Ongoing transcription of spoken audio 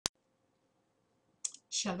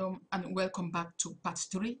Shalom and welcome back to part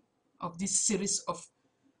 3 of this series of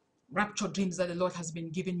rapture dreams that the Lord has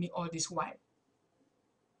been giving me all this while.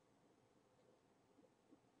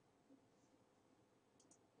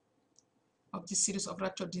 Of this series of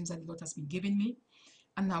rapture dreams that the Lord has been giving me.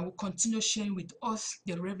 And I will continue sharing with us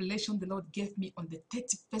the revelation the Lord gave me on the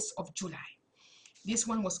 31st of July. This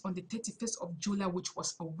one was on the 31st of July, which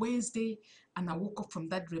was a Wednesday, and I woke up from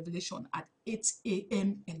that revelation at 8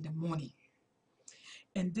 a.m. in the morning.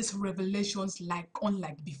 And these revelations,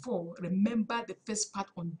 unlike before, remember the first part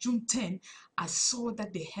on June 10, I saw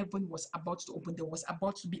that the heaven was about to open. There was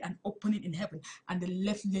about to be an opening in heaven, and the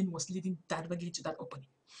left lane was leading directly to that opening.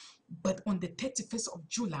 But on the 31st of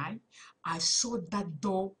July, I saw that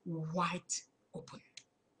door wide open.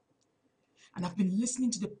 And I've been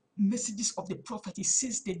listening to the messages of the prophet. He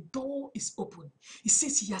says the door is open. He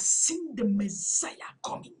says he has seen the Messiah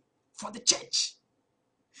coming for the church.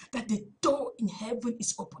 That the door in heaven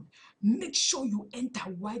is open. Make sure you enter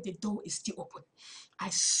while the door is still open. I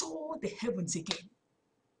saw the heavens again,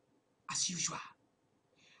 as usual.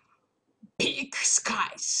 Big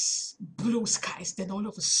skies, blue skies. Then all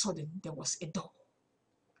of a sudden, there was a door.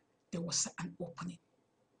 There was an opening.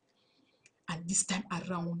 And this time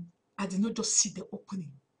around, I did not just see the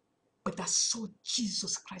opening, but I saw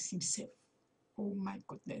Jesus Christ himself. Oh my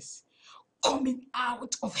goodness. Coming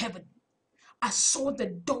out of heaven. I saw the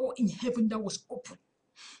door in heaven that was open.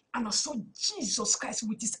 And I saw Jesus Christ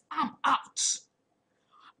with his arm out.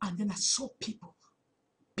 And then I saw people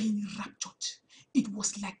being raptured. It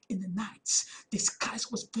was like in the night. The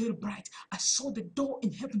skies was very bright. I saw the door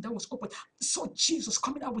in heaven that was open. I saw Jesus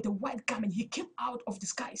coming out with a white garment. He came out of the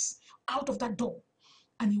skies, out of that door.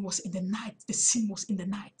 And it was in the night. The scene was in the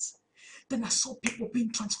night. Then I saw people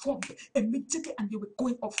being transformed immediately, and they were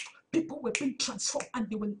going off. People were being transformed and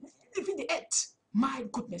they were leaving the earth. My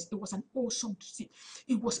goodness, it was an awesome to see.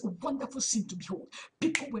 It was a wonderful scene to behold.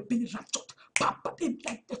 People were being raptured, but in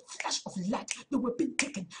like the flash of light, they were being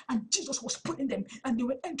taken, and Jesus was putting them, and they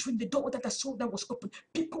were entering the door that I saw that was open.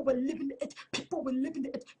 People were leaving the earth. People were leaving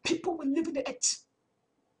the earth. People were leaving the earth.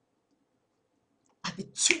 At the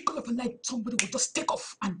twinkle of a light, somebody would just take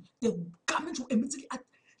off, and the garments were immediately,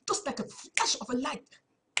 just like a flash of a light,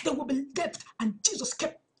 they will be left, and Jesus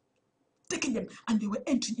kept taking them, and they were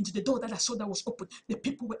entering into the door that I saw that was open. The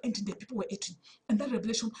people were entering, the people were entering. And that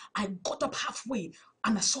revelation, I got up halfway,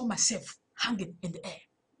 and I saw myself hanging in the air.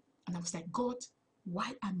 And I was like, God,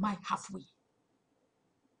 why am I halfway?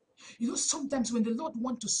 You know, sometimes when the Lord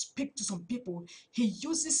wants to speak to some people, he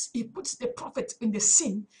puts the prophet in the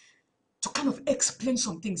scene to kind of explain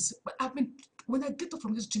some things. But when I get up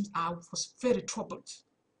from this dream, I was very troubled.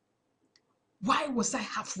 Why was I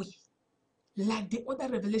halfway? Like the other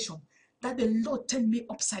revelation, that the Lord turned me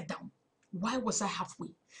upside down. Why was I halfway?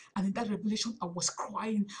 And in that revelation, I was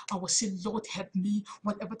crying. I was saying, Lord, help me.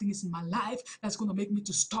 Whatever thing is in my life that's going to make me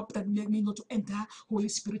to stop, that make me not to enter. Holy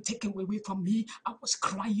Spirit, take it away from me. I was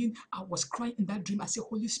crying. I was crying in that dream. I said,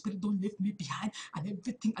 Holy Spirit, don't leave me behind. And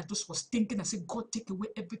everything I just was thinking, I said, God, take away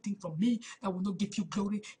everything from me that will not give you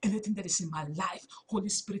glory. Anything that is in my life, Holy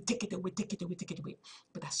Spirit, take it away, take it away, take it away.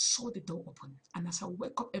 But I saw the door open. And as I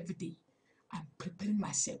wake up every day, I'm preparing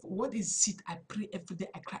myself. What is it I pray every day,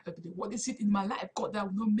 I cry every day? What is it in my life, God, that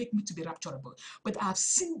will not make me to be rapturable? But I've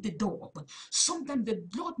seen the door open. Sometimes the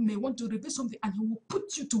Lord may want to reveal something, and he will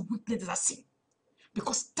put you to witness that sin.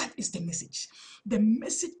 Because that is the message. The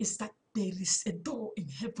message is that there is a door in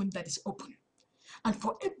heaven that is open. And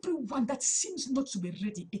for everyone that seems not to be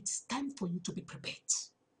ready, it's time for you to be prepared.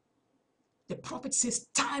 The prophet says,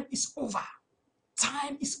 time is over.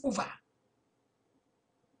 Time is over.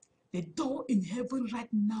 The door in heaven right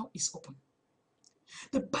now is open.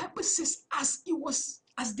 The Bible says, as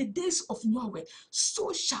the days of Noah,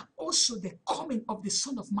 so shall also the coming of the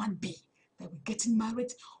Son of Man be. That we're getting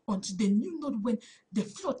married until they knew not when the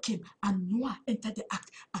flood came and Noah entered the ark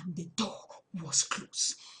and the door was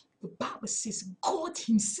closed. The Bible says God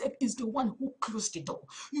himself is the one who closed the door.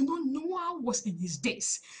 You know, Noah was in his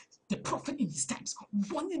days, the prophet in his times,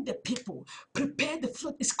 warning the people, prepare, the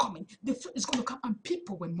flood is coming. The flood is going to come, and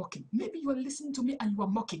people were mocking. Maybe you are listening to me and you are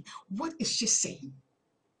mocking. What is she saying?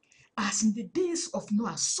 As in the days of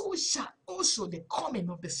Noah, so shall also the coming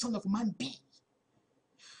of the Son of Man be.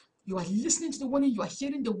 You are listening to the warning, you are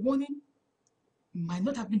hearing the warning. You might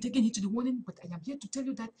not have been taking heed to the warning, but I am here to tell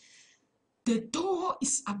you that the door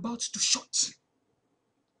is about to shut.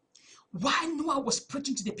 While Noah was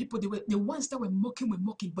preaching to the people, they were the ones that were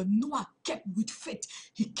mocking, but Noah kept with faith.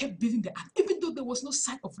 He kept building the ark, even though there was no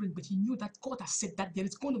sign of rain, but he knew that God has said that there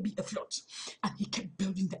is going to be a flood. And he kept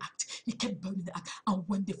building the ark. He kept building the ark. And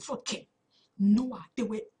when the flood came, Noah, there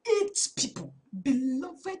were 8 people,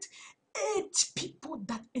 beloved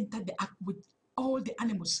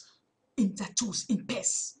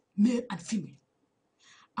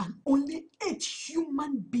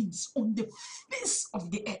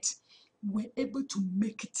were able to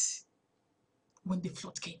make it when the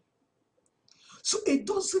flood came. So it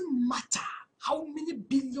doesn't matter how many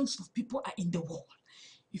billions of people are in the world.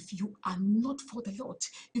 If you are not for the Lord,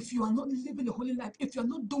 if you are not living a holy life, if you are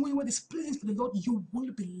not doing what is pleasing for the Lord, you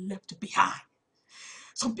will be left behind.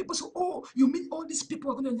 Some people say, oh, you mean all these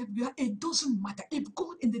people are going to left behind? It doesn't matter. If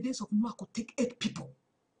God in the days of Noah could take 8 people,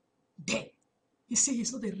 then he said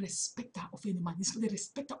he's not a respecter of any man. He's not a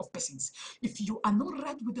respecter of persons. If you are not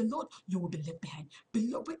right with the Lord, you will be left behind.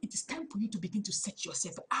 Beloved, it is time for you to begin to set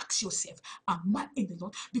yourself, ask yourself, am I in the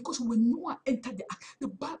Lord? Because when Noah entered the ark, the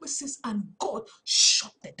Bible says, and God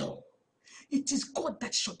shut the door. It is God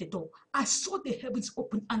that shut the door. I saw the heavens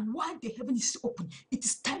open, and while the heaven is open, it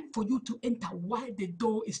is time for you to enter while the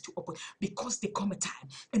door is to open, because there come a time.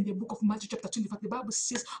 In the book of Matthew chapter 25, the Bible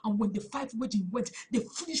says, and when the 5 virgins went, the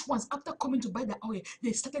foolish ones, after coming to buy the oil,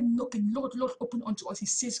 they started knocking, Lord, Lord, open unto us. He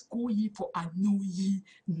says, go ye, for I know ye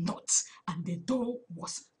not. And the door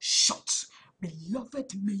was shut.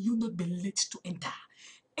 Beloved, may you not be late to enter.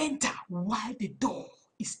 Enter while the door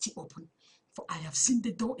is still open. For I have seen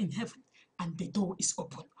the door in heaven, and the door is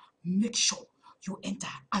open. Make sure you enter.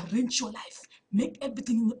 Arrange your life. Make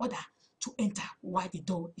everything in order to enter while the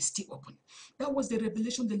door is still open. That was the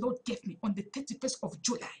revelation the Lord gave me on the 31st of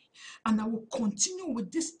July. And I will continue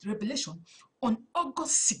with this revelation on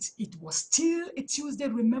August 6th. It was still a Tuesday.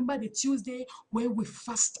 Remember the Tuesday where we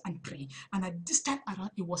fast and pray. And at this time around,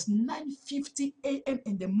 it was 9:50 a.m.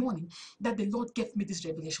 in the morning that the Lord gave me this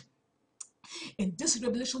revelation. In this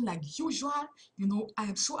revelation, like usual, I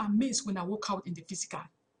am so amazed when I walk out in the physical.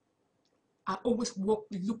 I always walk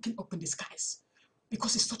looking up in the skies,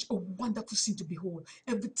 because it's such a wonderful thing to behold.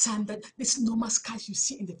 Every time that this normal skies you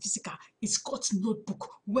see in the physical, it's God's notebook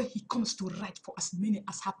where he comes to write for as many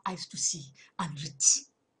as have eyes to see and read.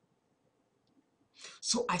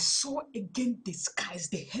 So I saw again the skies,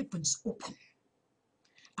 the heavens open.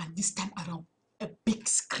 And this time around, a big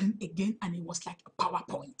screen again, and it was like a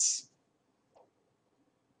PowerPoint.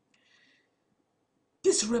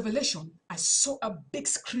 This revelation, I saw a big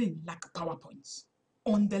screen like a PowerPoint.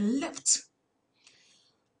 On the left,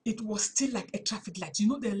 it was still like a traffic light. You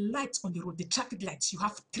know the lights on the road, the traffic lights, you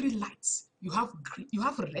have 3 lights. You have green, you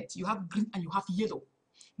have red, you have green, and you have yellow.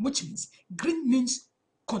 Which means green means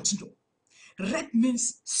continue. Red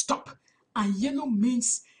means stop. And yellow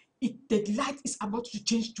means the light is about to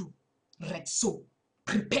change to red. So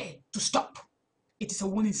prepare to stop. It is a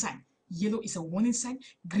warning sign. Yellow is a warning sign.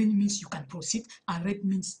 Green means you can proceed. And red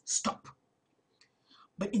means stop.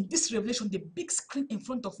 But in this revelation, the big screen in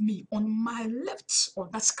front of me, on my left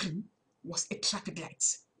of that screen, was a traffic light.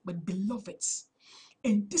 But beloved,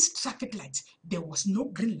 in this traffic light, there was no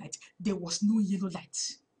green light. There was no yellow light.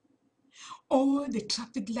 All the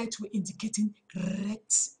traffic lights were indicating red,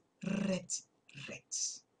 red, red.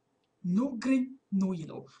 No green, no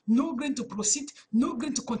yellow. No green to proceed. No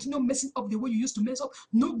green to continue messing up the way you used to mess up.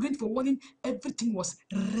 No green for warning. Everything was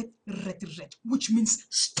red, red, red, which means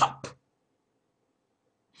stop.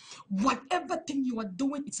 Whatever thing you are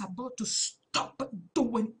doing, it's about to stop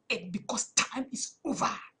doing it, because time is over.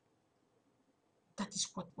 That is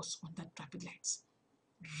what was on that traffic lights.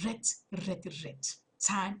 Red, red, red.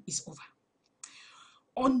 Time is over.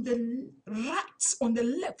 On the right, on the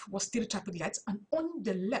left was 3 traffic lights, and on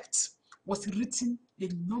the left was written the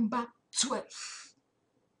number 12.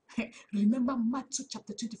 Remember Matthew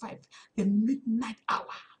chapter 25, the midnight hour.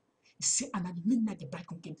 He said, and at midnight the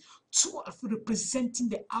bridegroom came. 12 representing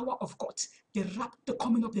the hour of God, the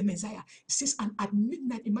coming of the Messiah. He says, and at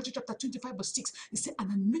midnight, in Matthew chapter 25 verse 6, he said,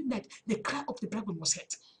 and at midnight the cry of the bridegroom was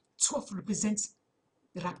heard. 12 represents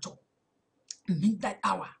the rapture. Midnight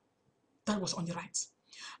hour, that was on the right.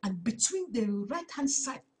 And between the right hand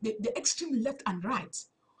side, the extreme left and right,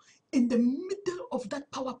 in the middle of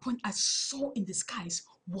that PowerPoint I saw in the skies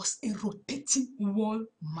was a rotating wall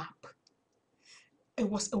map. It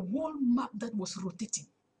was a wall map that was rotating.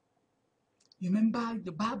 Remember,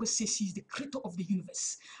 the Bible says he's the creator of the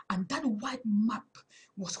universe. And that white map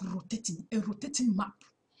was rotating, a rotating map.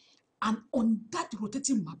 And on that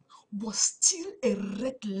rotating map was still a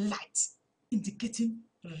red light indicating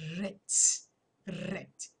red, red,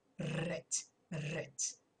 red, red,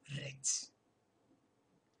 red.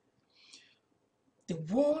 The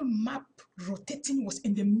wall map rotating was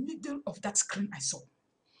in the middle of that screen I saw.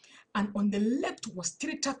 And on the left was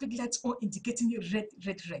 3 traffic lights all indicating red,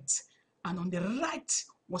 red, red. And on the right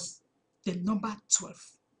was the number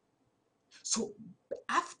 12. So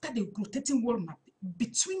after the rotating wall map,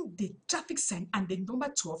 between the traffic sign and the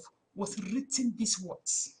number 12 was written these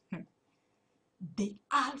words: the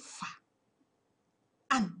Alpha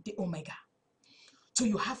and the Omega. So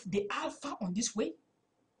you have the Alpha on this way,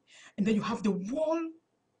 And then you have the wall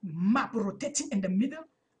map rotating in the middle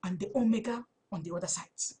and the omega on the other side,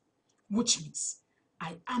 which means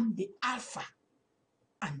I am the Alpha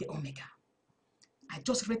and the Omega. I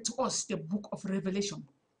just read to us the book of Revelation,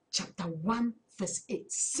 chapter 1, verse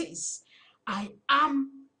 8 says, I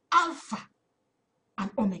am Alpha and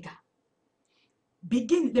Omega,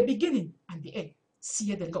 the beginning and the end,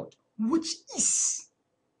 saith the Lord, which is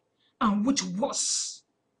and which was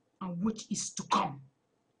and which is to come,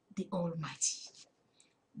 the Almighty.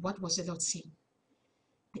 What was the Lord saying?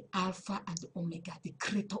 The Alpha and the Omega, the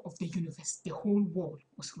creator of the universe, the whole world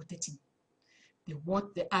was rotating. The word,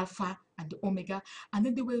 the Alpha and the Omega, and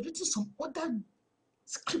then they were written, some other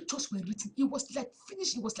scriptures were written. It was like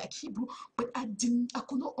finished, it was like Hebrew, but I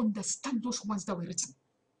could not understand those ones that were written.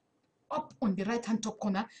 Up on the right hand top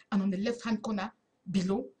corner and on the left hand corner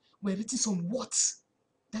below were written some words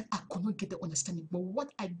that I could not get the understanding. But what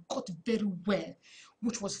I got very well,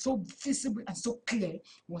 which was so visible and so clear,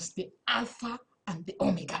 was the Alpha and the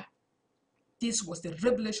Omega. This was the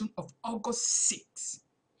revelation of August 6th,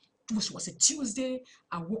 which was a Tuesday.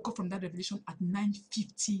 I woke up from that revelation at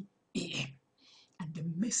 9:50 a.m. And the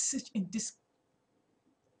message in this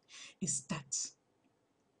is that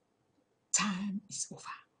time is over.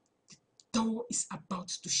 The door is about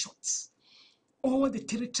to shut. All the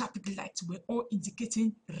three traffic lights were all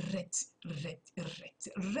indicating red, red,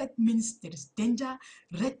 red. Red means there is danger.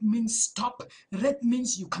 Red means stop. Red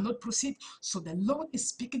means you cannot proceed. So the Lord is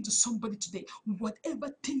speaking to somebody today. Whatever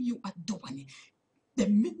thing you are doing, the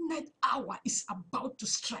midnight hour is about to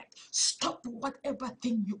strike. Stop whatever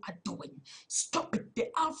thing you are doing. Stop it. The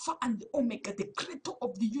Alpha and the Omega, the creator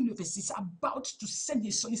of the universe, is about to send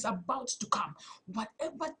his son. Is about to come.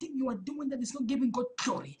 Whatever thing you are doing that is not giving God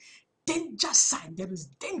glory, danger sign, there is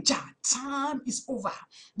danger. Time is over.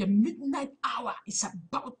 The midnight hour is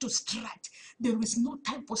about to strike. There is no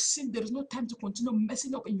time for sin. There is no time to continue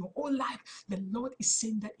messing up in your own life. The Lord is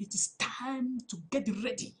saying that it is time to get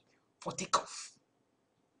ready for takeoff.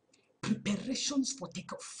 Preparations for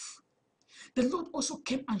takeoff. The Lord also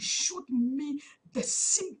came and showed me the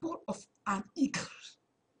symbol of an eagle.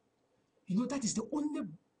 You know, that is the only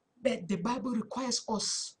bird the Bible requires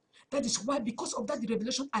us. That is why, because of that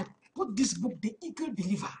revelation, I put this book, The Eagle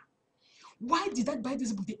Believer. Why did I buy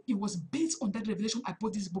this book? It was based on that revelation. I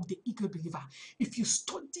bought this book, The Eagle Believer. If you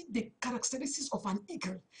study the characteristics of an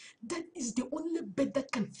eagle, that is the only bird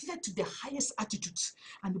that can fly to the highest altitudes.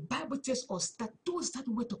 And the Bible tells us that those that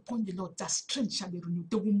wait upon the Lord, their strength shall be renewed.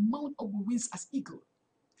 They will mount up with wings as eagle.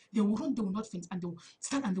 They will run, they will not faint, and they will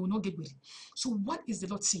stand and they will not get weary. So what is the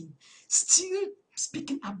Lord saying? Still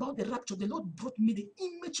speaking about the rapture, the Lord brought me the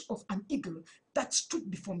image of an eagle that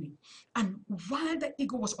stood before me. And while the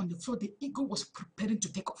eagle was on the floor, the eagle was preparing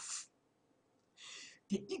to take off.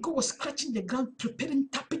 The eagle was scratching the ground, preparing,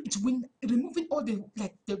 tapping its wing, removing all the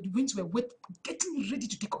wings were wet, getting ready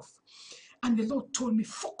to take off. And the Lord told me,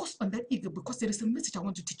 focus on that eagle because there is a message I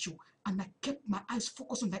want to teach you. And I kept my eyes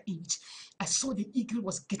focused on that image. I saw the eagle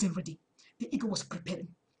was getting ready. The eagle was preparing.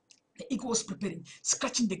 The eagle was preparing,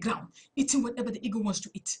 scratching the ground, eating whatever the eagle wants to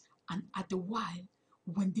eat. And at the while,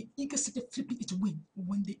 when the eagle started flipping its wing,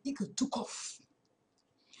 when the eagle took off,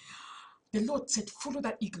 the Lord said, follow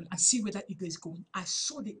that eagle and see where that eagle is going. I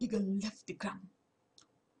saw the eagle left the ground.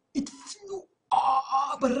 It flew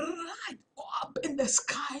up, right up in the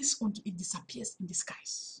skies until it disappears in the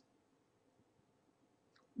skies.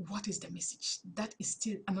 What is the message? That is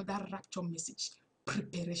still another rapture message.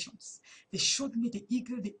 Preparations. They showed me the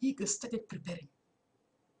eagle started preparing.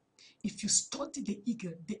 If you study the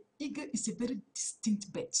eagle is a very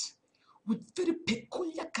distinct bird with very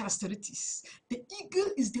peculiar characteristics. The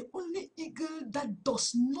eagle is the only eagle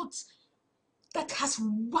that has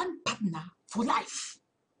one partner for life.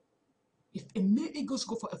 If a male eagle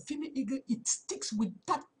goes for a female eagle, it sticks with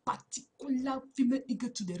that particular female eagle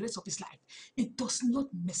to the rest of his life. It does not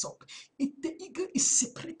mess up. The eagle is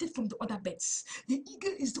separated from the other birds. The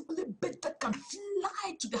eagle is the only bird that can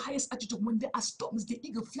fly to the highest altitude. When there are storms, the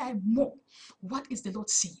eagle fly more. What is the Lord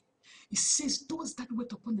saying? He says, those that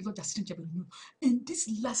wait upon the Lord are strength shall be renewed. In these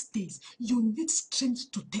last days, you need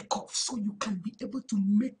strength to take off so you can be able to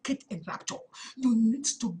make it in rapture. You need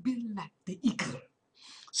to be like the eagle.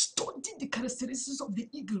 Study the characteristics of the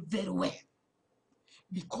eagle very well.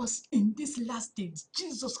 Because in these last days,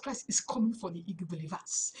 Jesus Christ is coming for the eagle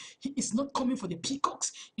believers. He is not coming for the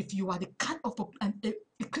peacocks. If you are the kind of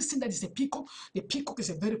a Christian that is a peacock, the peacock is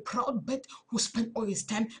a very proud bird who spent all his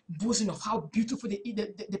time boasting of how beautiful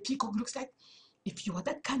the peacock looks like. If you are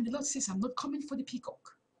that kind, the Lord says, I'm not coming for the peacock.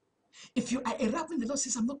 If you are a raven, the Lord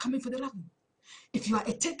says, I'm not coming for the raven. If you are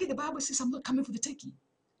a turkey, the Bible says, I'm not coming for the turkey,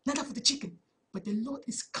 neither for the chicken. but the Lord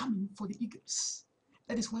is coming for the eagles.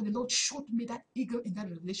 That is why the Lord showed me that eagle in that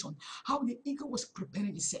revelation, how the eagle was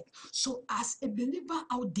preparing itself. So as a believer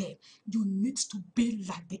out there, you need to be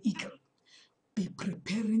like the eagle. Be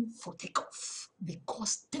preparing for takeoff,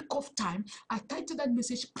 because takeoff time, I titled that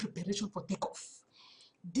message, Preparation for Takeoff.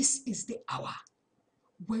 This is the hour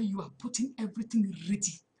where you are putting everything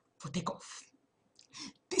ready for takeoff.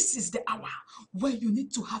 This is the hour where you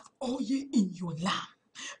need to have oil in your lamp.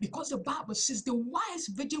 Because the Bible says the wise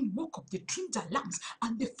virgin woke up, they trimmed their lamps,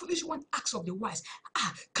 and the foolish one asked of the wise,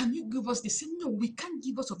 can you give us? They said, no, we can't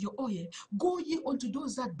give us of your oil. Go ye unto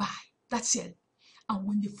those that buy, that sell. And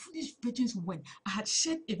when the foolish virgins went, I had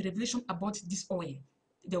shared a revelation about this oil.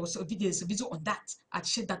 There's a video on that. I had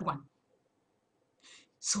shared that one.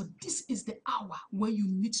 So this is the hour where you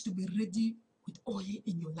need to be ready with oil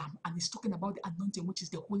in your lamp. And it's talking about the anointing, which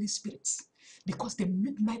is the Holy Spirit. Because the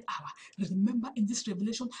midnight hour, remember in this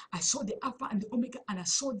revelation, I saw the Alpha and the Omega, and I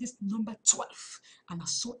saw this number 12. And I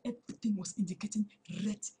saw everything was indicating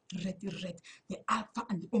red, red, red. The Alpha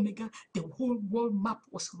and the Omega, the whole world map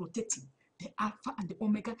was rotating. The Alpha and the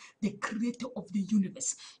Omega, the creator of the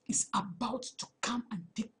universe, is about to come and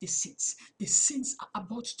take the saints. The saints are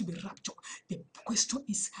about to be raptured. The question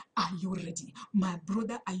is, are you ready? My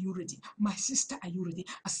brother, are you ready? My sister, are you ready?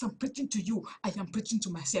 As I'm preaching to you, I am preaching to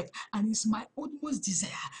myself. And it's my utmost desire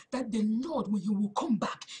that the Lord, when he will come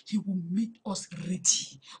back, he will make us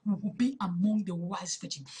ready. We will be among the wise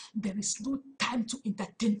virgin. There is no time to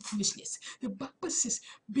entertain foolishness. The Bible says,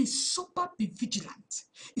 be sober, be vigilant.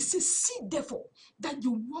 It says, see therefore that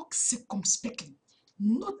you walk circumspectly,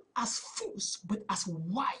 not as fools, but as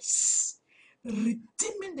wise,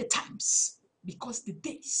 redeeming the times, because the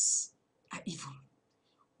days are evil.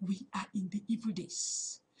 We are in the evil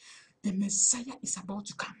days. The Messiah is about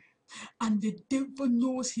to come, and the devil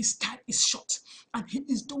knows his time is short, and he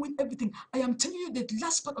is doing everything. I am telling you the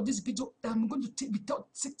last part of this video that I'm going to be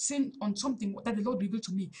saying on something that the Lord revealed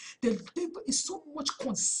to me. The devil is so much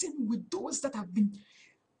concerned with those that have been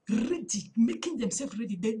ready, making themselves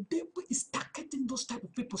ready. The devil is targeting those type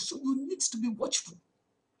of people. So you need to be watchful.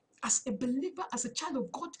 As a believer, as a child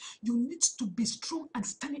of God, you need to be strong and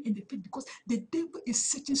standing in the faith, because the devil is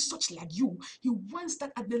searching such like you. He wants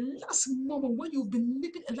that at the last moment, when you've been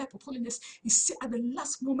living a life of holiness, he said at the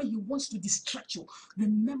last moment he wants to distract you.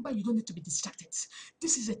 Remember, you don't need to be distracted.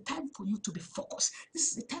 This is a time for you to be focused.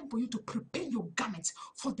 This is a time for you to prepare your garments,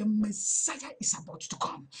 for the Messiah is about to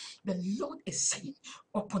come. The Lord is saying,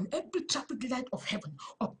 upon every traffic light of heaven,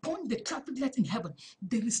 upon the traffic light in heaven,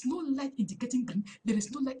 there is no light indicating green, there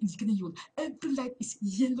is no light indicating yellow. Every light is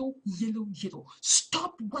yellow, yellow, yellow.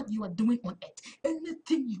 Stop what you are doing on earth.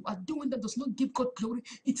 Anything you are doing that does not give God glory,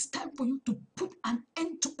 it's time for you to put an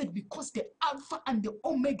end to it, because the Alpha and the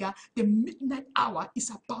Omega, the midnight hour, is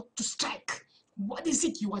about to strike. What is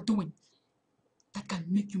it you are doing that can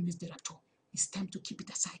make you miss the rapture? It's time to keep it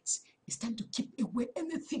aside. It's time to keep away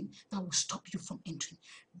anything that will stop you from entering.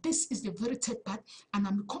 This is the very third part, and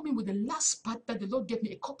I'm coming with the last part that the Lord gave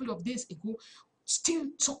me a couple of days ago, still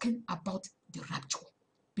talking about the rapture.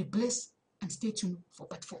 Be blessed and stay tuned for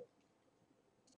part 4.